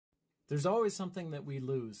There's always something that we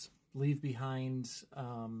leave behind,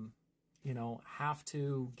 have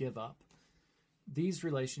to give up. These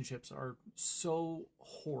relationships are so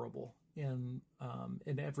horrible in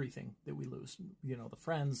everything that we lose. The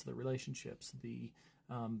friends, the relationships, the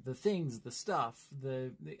things, the stuff,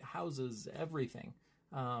 the houses, everything.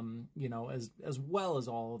 As well as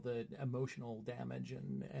all the emotional damage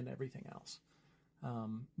and everything else.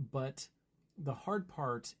 But the hard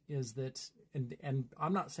part is that, and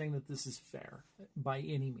I'm not saying that this is fair by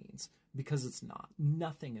any means, because it's not.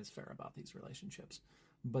 Nothing is fair about these relationships.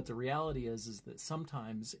 But the reality is that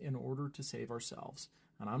sometimes, in order to save ourselves,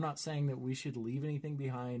 and I'm not saying that we should leave anything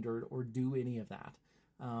behind or do any of that,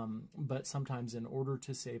 but sometimes in order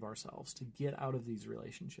to save ourselves, to get out of these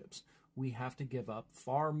relationships, we have to give up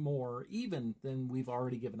far more even than we've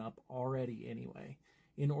already given up already anyway,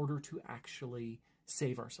 in order to actually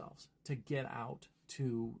save ourselves, to get out,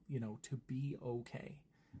 to be okay.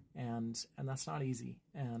 And that's not easy.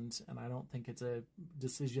 And I don't think it's a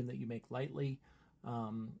decision that you make lightly.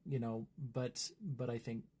 But I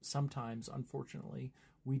think sometimes, unfortunately,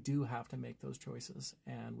 we do have to make those choices,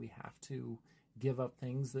 and we have to give up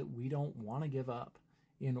things that we don't want to give up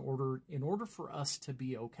in order for us to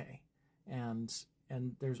be okay. And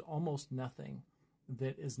there's almost nothing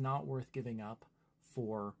that is not worth giving up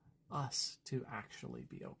for us to actually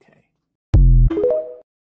be okay.